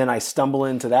 And then I stumble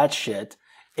into that shit.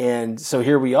 And so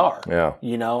here we are. Yeah.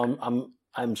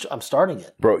 I'm starting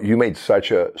it. Bro, you made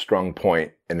such a strong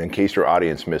point, and in case your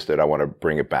audience missed it, I want to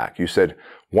bring it back. You said,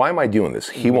 why am I doing this?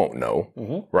 He won't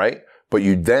know, right? But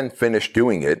you then finished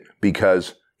doing it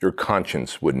because your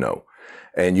conscience would know.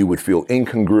 And you would feel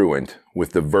incongruent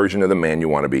with the version of the man you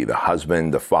want to be, the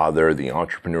husband, the father, the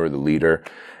entrepreneur, the leader.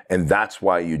 And that's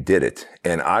why you did it.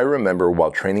 And I remember while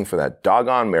training for that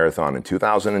doggone marathon in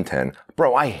 2010,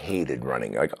 bro, I hated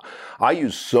running. Like, I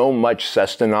used so much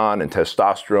Cestanon and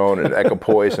testosterone and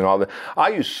equipoise and all that. I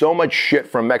used so much shit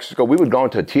from Mexico. We would go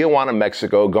into Tijuana,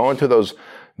 Mexico, go into those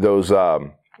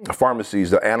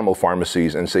pharmacies, the animal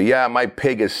pharmacies, and say, yeah, my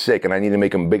pig is sick and I need to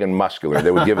make him big and muscular.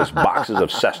 They would give us boxes of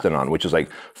Cestanon, which is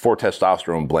like 4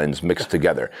 testosterone blends mixed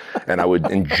together. And I would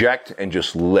inject and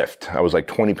just lift. I was like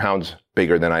 20 pounds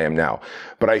bigger than I am now.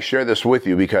 But I share this with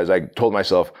you because I told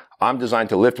myself, I'm designed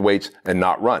to lift weights and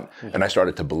not run. And I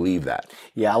started to believe that.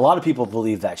 Yeah, a lot of people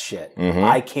believe that shit.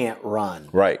 I can't run.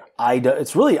 Right. I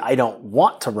don't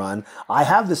want to run. I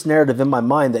have this narrative in my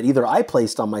mind that either I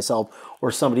placed on myself or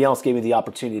somebody else gave me the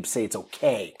opportunity to say it's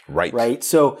okay. Right. Right.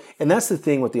 So, and that's the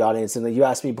thing with the audience. And you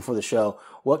asked me before the show,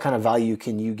 what kind of value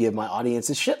can you give my audience?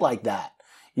 It's shit like that.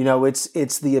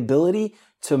 It's the ability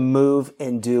to move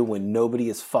and do when nobody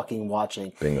is fucking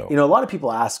watching. Bingo. A lot of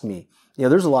people ask me,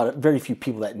 there's very few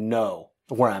people that know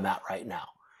where I'm at right now.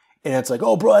 And it's like,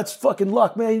 oh, bro, that's fucking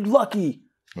luck, man. You're lucky.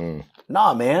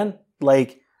 Nah, man.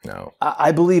 Like, no.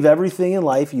 I believe everything in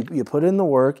life, you put in the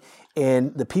work,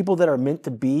 and the people that are meant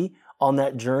to be on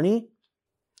that journey,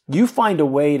 you find a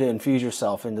way to infuse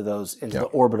yourself into the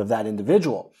orbit of that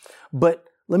individual. But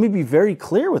let me be very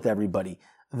clear with everybody.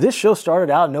 This show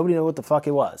started out, nobody knew what the fuck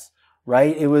it was,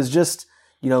 right? It was just,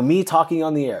 me talking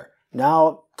on the air.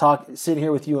 Now sitting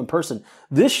here with you in person.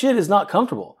 This shit is not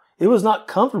comfortable. It was not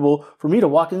comfortable for me to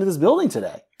walk into this building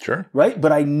today. Sure. Right?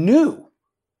 But I knew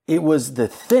it was the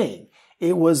thing.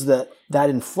 It was that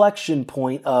inflection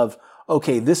point of,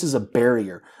 okay, this is a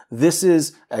barrier. This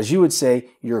is, as you would say,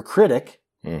 your critic,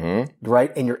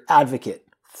 right? And your advocate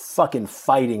fucking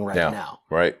fighting right now.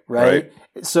 Right?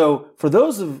 So for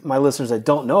those of my listeners that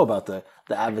don't know about the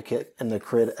advocate and the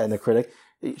critic,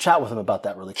 chat with them about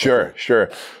that really quickly.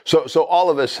 Sure. So all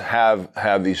of us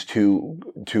have these two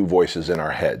voices in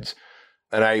our heads.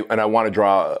 And I want to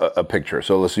draw a picture.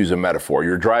 So let's use a metaphor.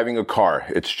 You're driving a car.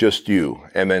 It's just you.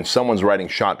 And then someone's riding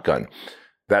shotgun.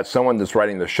 That someone that's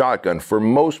riding the shotgun, for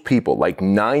most people, like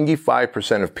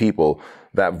 95% of people,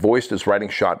 that voice that's riding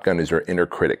shotgun is their inner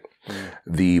critic.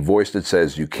 The voice that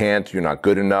says you can't, you're not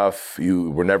good enough,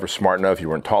 you were never smart enough, you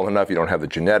weren't tall enough, you don't have the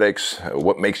genetics,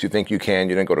 what makes you think you can,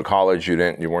 you didn't go to college, you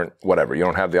weren't whatever, you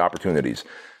don't have the opportunities.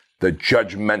 The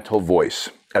judgmental voice.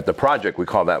 At the project, we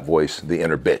call that voice the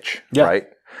inner bitch, right?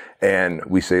 And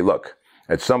we say, look,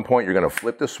 at some point you're going to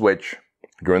flip the switch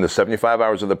during the 75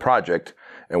 hours of the project,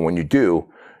 and when you do,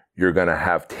 you're going to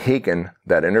have taken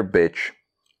that inner bitch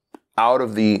out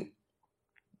of the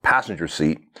passenger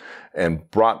seat and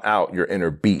brought out your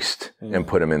inner beast and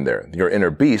put him in there. Your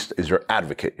inner beast is your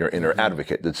advocate, your inner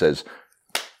advocate that says,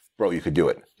 bro, you could do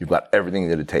it. You've got everything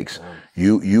that it takes.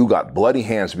 You got bloody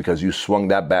hands because you swung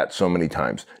that bat so many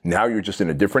times. Now you're just in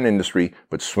a different industry,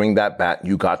 but swing that bat.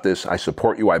 You got this. I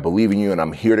support you. I believe in you, and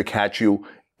I'm here to catch you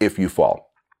if you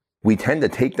fall. We tend to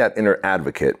take that inner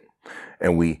advocate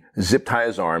and we zip tie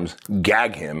his arms,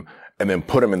 gag him, and then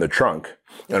put him in the trunk.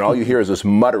 And all you hear is this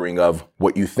muttering of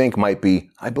what you think might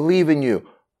be, I believe in you.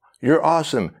 You're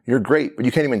awesome. You're great. But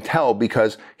you can't even tell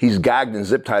because he's gagged and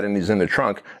zip tied and he's in the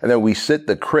trunk. And then we sit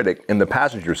the critic in the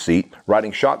passenger seat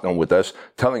riding shotgun with us,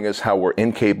 telling us how we're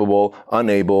incapable,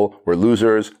 unable, we're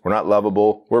losers, we're not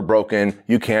lovable, we're broken,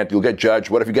 you can't, you'll get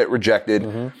judged. What if you get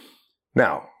rejected?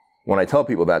 Now, when I tell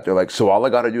people that, they're like, so all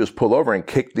I got to do is pull over and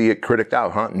kick the critic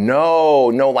out, huh? No,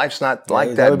 life's not like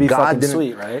that. That would be fucking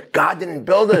sweet, right? God didn't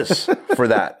build us for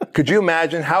that. Could you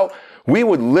imagine how we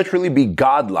would literally be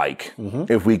godlike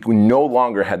if we no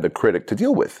longer had the critic to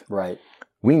deal with? Right.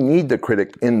 We need the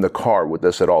critic in the car with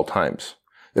us at all times.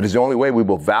 It is the only way we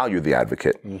will value the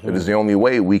advocate. It is the only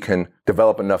way we can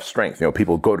develop enough strength.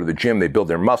 People go to the gym, they build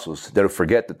their muscles. They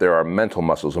forget that there are mental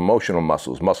muscles, emotional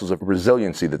muscles, muscles of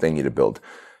resiliency that they need to build.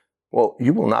 Well,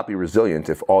 you will not be resilient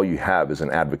if all you have is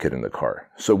an advocate in the car.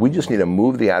 So we just need to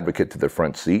move the advocate to the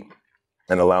front seat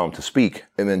and allow him to speak,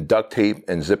 and then duct tape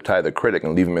and zip tie the critic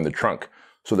and leave him in the trunk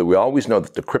so that we always know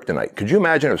that the kryptonite. Could you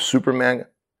imagine if Superman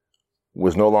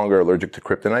was no longer allergic to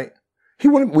kryptonite? We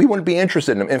wouldn't be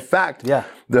interested in him. In fact,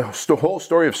 the whole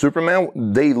story of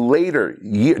Superman,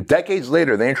 decades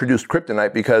later, they introduced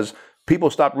kryptonite because people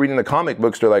stopped reading the comic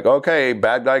books. They're like, okay,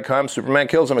 bad guy comes, Superman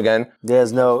kills him again. He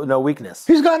has no weakness.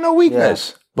 He's got no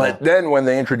weakness. But then when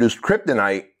they introduced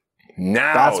kryptonite,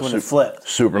 now that's when it flipped.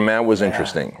 Superman was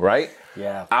interesting, right?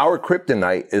 Yeah. Our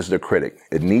kryptonite is the critic.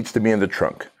 It needs to be in the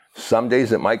trunk. Some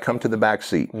days it might come to the back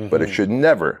seat, but it should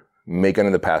never make it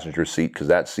in the passenger seat because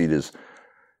that seat is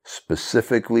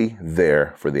specifically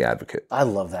there for the advocate. I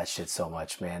love that shit so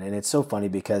much, man. And it's so funny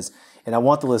because, and I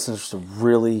want the listeners to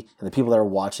really, and the people that are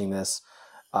watching this,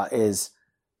 is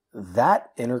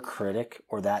that inner critic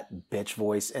or that bitch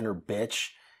voice, inner bitch,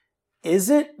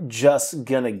 is it just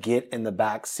gonna get in the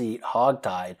back seat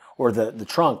hogtied or the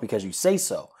trunk because you say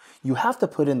so? You have to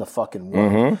put in the fucking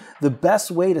work. The best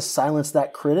way to silence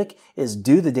that critic is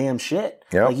do the damn shit.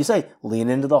 Like you say, lean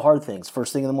into the hard things.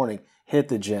 First thing in the morning, hit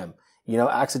the gym.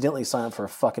 Accidentally sign up for a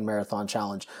fucking marathon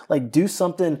challenge. Like, do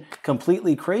something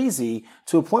completely crazy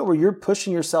to a point where you're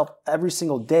pushing yourself every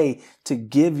single day to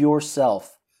give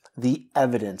yourself the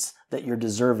evidence that you're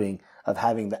deserving of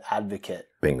having the advocate.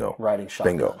 Bingo. Riding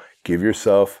shotgun. Bingo. Give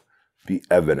yourself the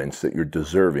evidence that you're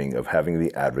deserving of having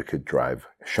the advocate drive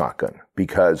shotgun.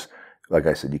 Because, like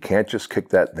I said, you can't just kick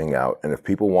that thing out. And if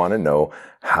people want to know,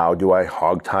 how do I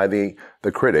hog tie the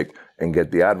critic and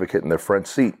get the advocate in the front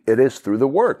seat? It is through the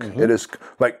work. It is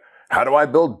like, how do I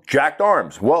build jacked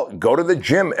arms? Well, go to the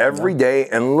gym every day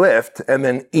and lift and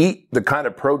then eat the kind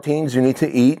of proteins you need to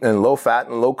eat and low fat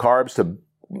and low carbs to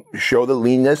show the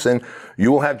leanness and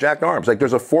you will have jacked arms. Like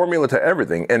there's a formula to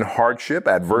everything. And hardship,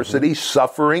 adversity,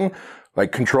 suffering,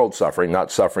 like controlled suffering,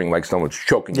 not suffering like someone's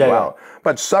choking you out.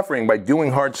 But suffering by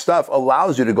doing hard stuff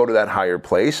allows you to go to that higher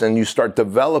place and you start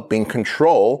developing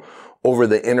control over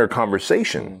the inner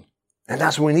conversation. And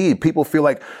that's what we need. People feel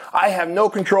like, I have no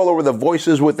control over the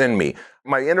voices within me.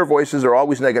 My inner voices are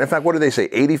always negative. In fact, what do they say?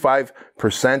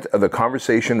 85% of the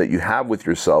conversation that you have with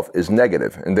yourself is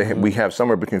negative. And we have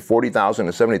somewhere between 40,000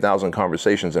 and 70,000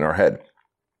 conversations in our head.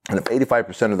 And if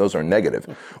 85% of those are negative,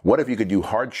 what if you could do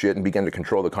hard shit and begin to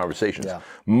control the conversations?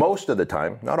 Most of the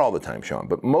time, not all the time, Sean,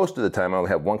 but most of the time I only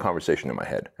have one conversation in my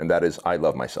head, and that is, I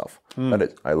love myself. That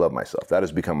is, I love myself. That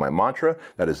has become my mantra.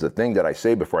 That is the thing that I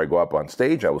say before I go up on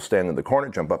stage. I will stand in the corner,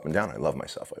 jump up and down. I love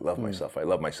myself. I love myself. I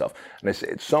love myself. And I say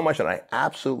it so much, and I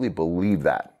absolutely believe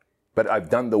that. But I've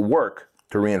done the work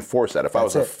to reinforce that. If I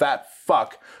was a fat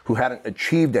fuck who hadn't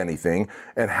achieved anything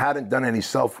and hadn't done any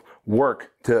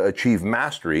self-work to achieve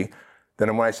mastery,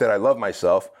 then when I said I love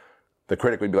myself, the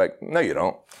critic would be like, no, you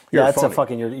don't. You're a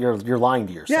phony. You're lying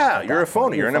to yourself. Yeah, you're a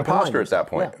phony. You're an imposter at that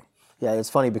point. Yeah, it's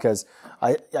funny because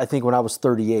I think when I was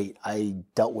 38, I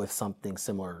dealt with something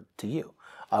similar to you.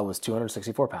 I was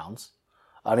 264 pounds.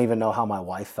 I don't even know how my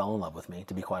wife fell in love with me,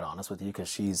 to be quite honest with you, because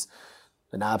she's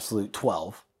an absolute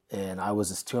 12. And I was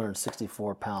this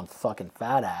 264-pound fucking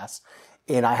fat ass.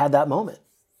 And I had that moment.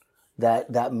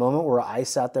 That moment where I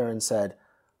sat there and said,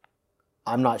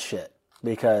 I'm not shit.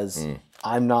 Because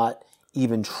I'm not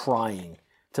even trying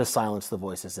to silence the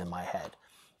voices in my head.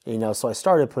 You know, so I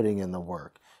started putting in the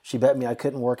work. She bet me I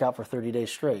couldn't work out for 30 days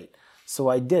straight. So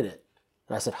I did it.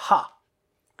 And I said, ha,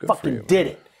 good fucking did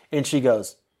it. And she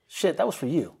goes, shit, that was for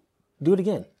you. Do it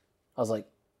again. I was like,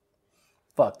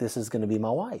 fuck, this is going to be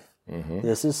my wife.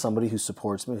 This is somebody who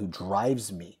supports me, who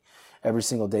drives me every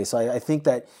single day. So I think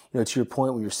that, you know, to your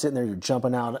point, when you're sitting there, you're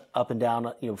jumping out up and down,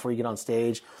 you know, before you get on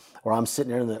stage, or I'm sitting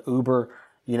there in the Uber,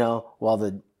 you know, while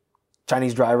the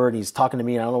Chinese driver, and he's talking to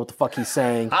me, and I don't know what the fuck he's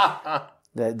saying.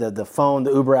 The phone,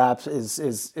 the Uber app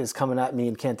is coming at me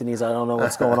in Cantonese. I don't know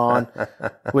what's going on,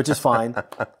 which is fine.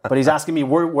 But he's asking me,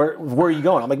 where are you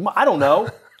going? I'm like, I don't know.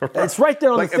 It's right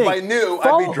there on the thing. If I knew,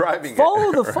 I'd be driving it.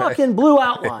 Follow the fucking blue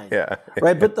outline.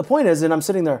 Right? But the point is, and I'm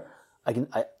sitting there,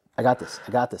 I got this.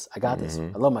 I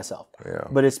love myself.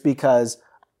 But it's because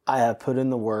I have put in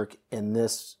the work in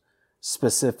this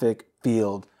specific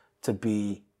field to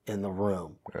be in the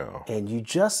room. And you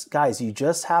just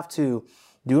have to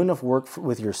do enough work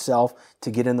with yourself to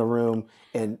get in the room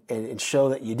and show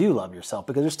that you do love yourself.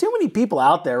 Because there's too many people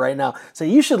out there right now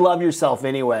saying you should love yourself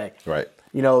anyway. Right.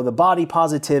 You know, the body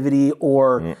positivity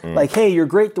or like, hey, you're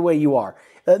great the way you are.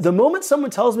 The moment someone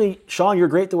tells me, Sean, you're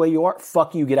great the way you are,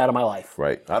 fuck you, get out of my life.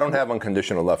 Right. I don't have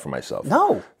unconditional love for myself.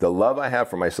 No. The love I have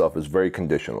for myself is very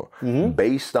conditional.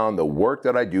 Based on the work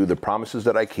that I do, the promises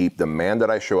that I keep, the man that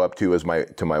I show up to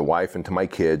to my wife and to my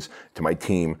kids, to my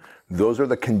team, those are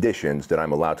the conditions that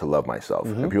I'm allowed to love myself.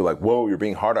 And people are like, whoa, you're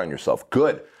being hard on yourself.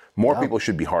 Good. More people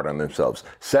should be hard on themselves.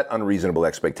 Set unreasonable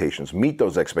expectations. Meet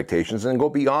those expectations and go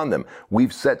beyond them.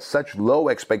 We've set such low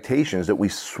expectations that we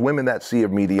swim in that sea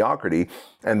of mediocrity,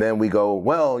 and then we go,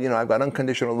 well, you know, I've got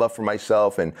unconditional love for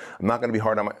myself, and I'm not going to be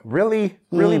hard on Really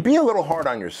be a little hard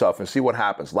on yourself and see what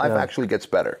happens. Life actually gets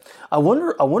better. I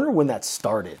wonder when that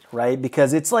started, right?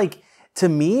 Because it's like, to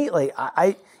me, like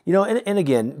I you know, and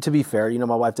again, to be fair, you know,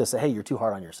 my wife does say, hey, you're too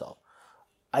hard on yourself.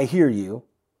 I hear you.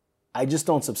 I just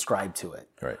don't subscribe to it.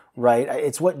 Right?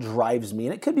 It's what drives me.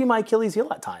 And it could be my Achilles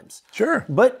heel at times. Sure.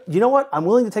 But you know what? I'm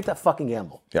willing to take that fucking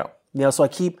gamble. Yeah. You know, so I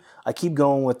keep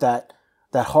going with that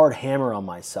hard hammer on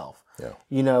myself. Yeah.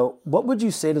 You know, what would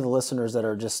you say to the listeners that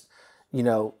are just, you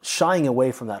know, shying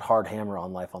away from that hard hammer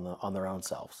on life on their own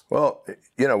selves? Well,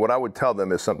 you know, what I would tell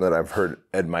them is something that I've heard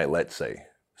Ed Milet say.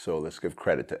 So let's give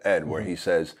credit to Ed, where he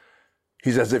says,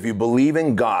 if you believe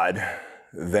in God,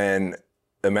 then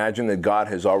imagine that God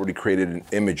has already created an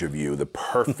image of you, the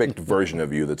perfect version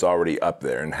of you that's already up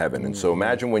there in heaven. And so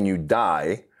imagine when you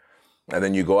die and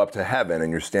then you go up to heaven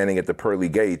and you're standing at the pearly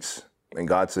gates and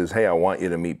God says, hey, I want you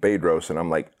to meet Bedros. And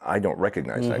I'm like, I don't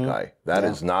recognize that guy. That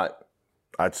is not,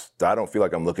 I don't feel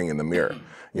like I'm looking in the mirror.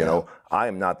 You know, I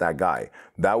am not that guy.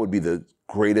 That would be the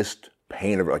greatest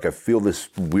pain of, like, I feel this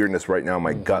weirdness right now in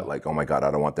my gut, like, oh my God,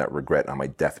 I don't want that regret on my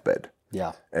deathbed.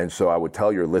 Yeah. And so I would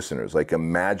tell your listeners, like,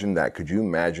 imagine that. Could you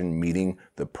imagine meeting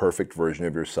the perfect version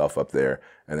of yourself up there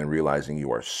and then realizing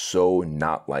you are so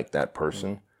not like that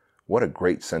person? What a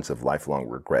great sense of lifelong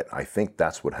regret. I think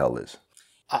that's what hell is.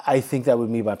 I think that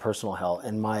would be my personal hell.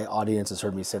 And my audience has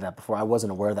heard me say that before. I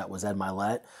wasn't aware that was Ed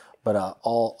Milet, but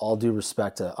all due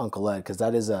respect to Uncle Ed, because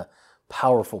that is a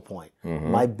powerful point.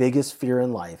 My biggest fear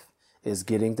in life is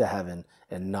getting to heaven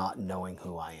and not knowing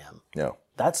who I am. Yeah.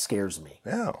 That scares me.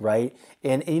 Yeah. Right?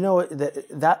 And you know,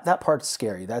 that part's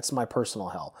scary. That's my personal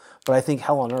hell. But I think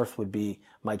hell on earth would be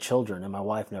my children and my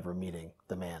wife never meeting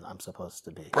the man I'm supposed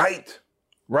to be. Right.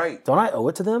 Right. Don't I owe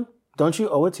it to them? Don't you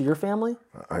owe it to your family?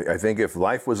 I think if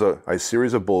life was a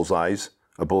series of bullseyes,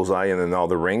 a bullseye and then all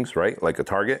the rings, right? Like a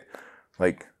target,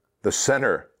 like the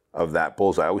center of that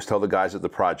bullseye. I always tell the guys at the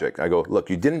project, I go, look,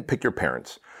 you didn't pick your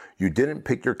parents. You didn't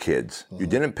pick your kids. You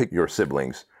didn't pick your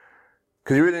siblings.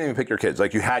 Because you didn't even pick your kids.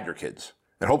 Like, you had your kids.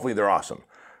 And hopefully they're awesome.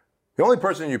 The only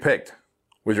person you picked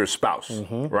was your spouse,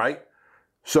 right?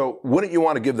 So wouldn't you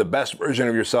want to give the best version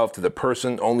of yourself to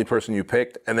the only person you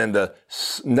picked? And then the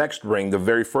next ring, the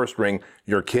very first ring,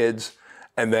 your kids.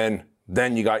 And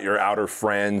then you got your outer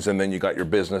friends. And then you got your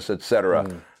business,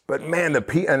 etc. But man,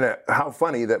 how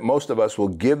funny that most of us will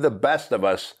give the best of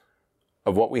us,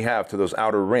 of what we have, to those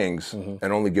outer rings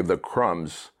and only give the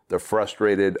crumbs, the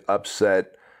frustrated,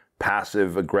 upset,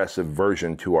 passive-aggressive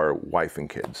version to our wife and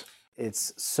kids.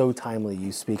 It's so timely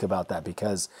you speak about that,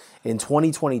 because in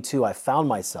 2022, I found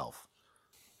myself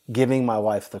giving my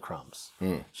wife the crumbs.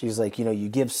 She's like, you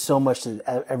give so much to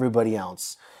everybody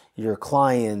else, your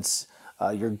clients,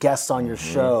 your guests on your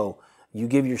show. You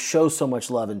give your show so much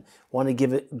love and want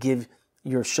to give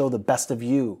your show the best of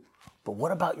you. But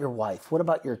what about your wife? What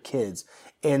about your kids?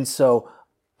 And so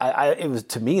it was,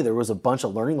 to me, there was a bunch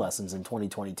of learning lessons in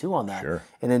 2022 on that. Sure.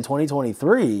 And in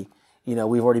 2023,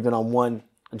 we've already been on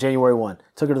January 1,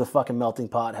 took her to the fucking melting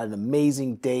pot, had an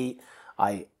amazing date.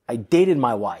 I dated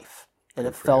my wife and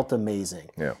it felt amazing.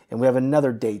 Yeah. And we have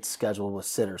another date scheduled with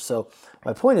Sitter. So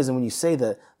my point is, when you say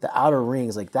the outer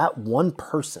rings, like that one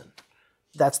person,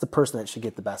 that's the person that should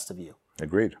get the best of you.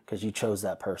 Agreed. Because you chose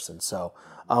that person. So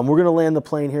we're going to land the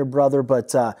plane here, brother.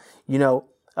 But,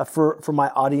 for my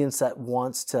audience that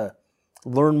wants to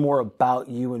learn more about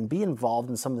you and be involved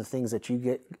in some of the things that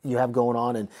you have going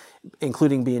on, and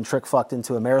including being trick-fucked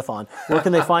into a marathon, where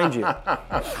can they find you?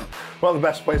 Well, the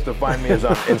best place to find me is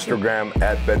on Instagram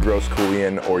at Bedros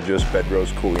Keuilian, or just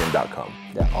bedroskeuilian.com.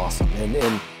 Yeah, awesome.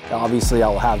 And obviously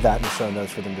I'll have that in the show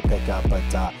notes for them to pick up.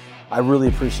 But I really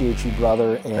appreciate you,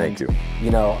 brother. And, thank you.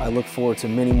 I look forward to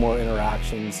many more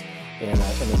interactions and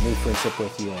a new friendship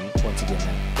with you. And once again,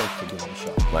 man, thanks for doing the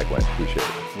show. Likewise, appreciate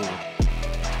it. Absolutely.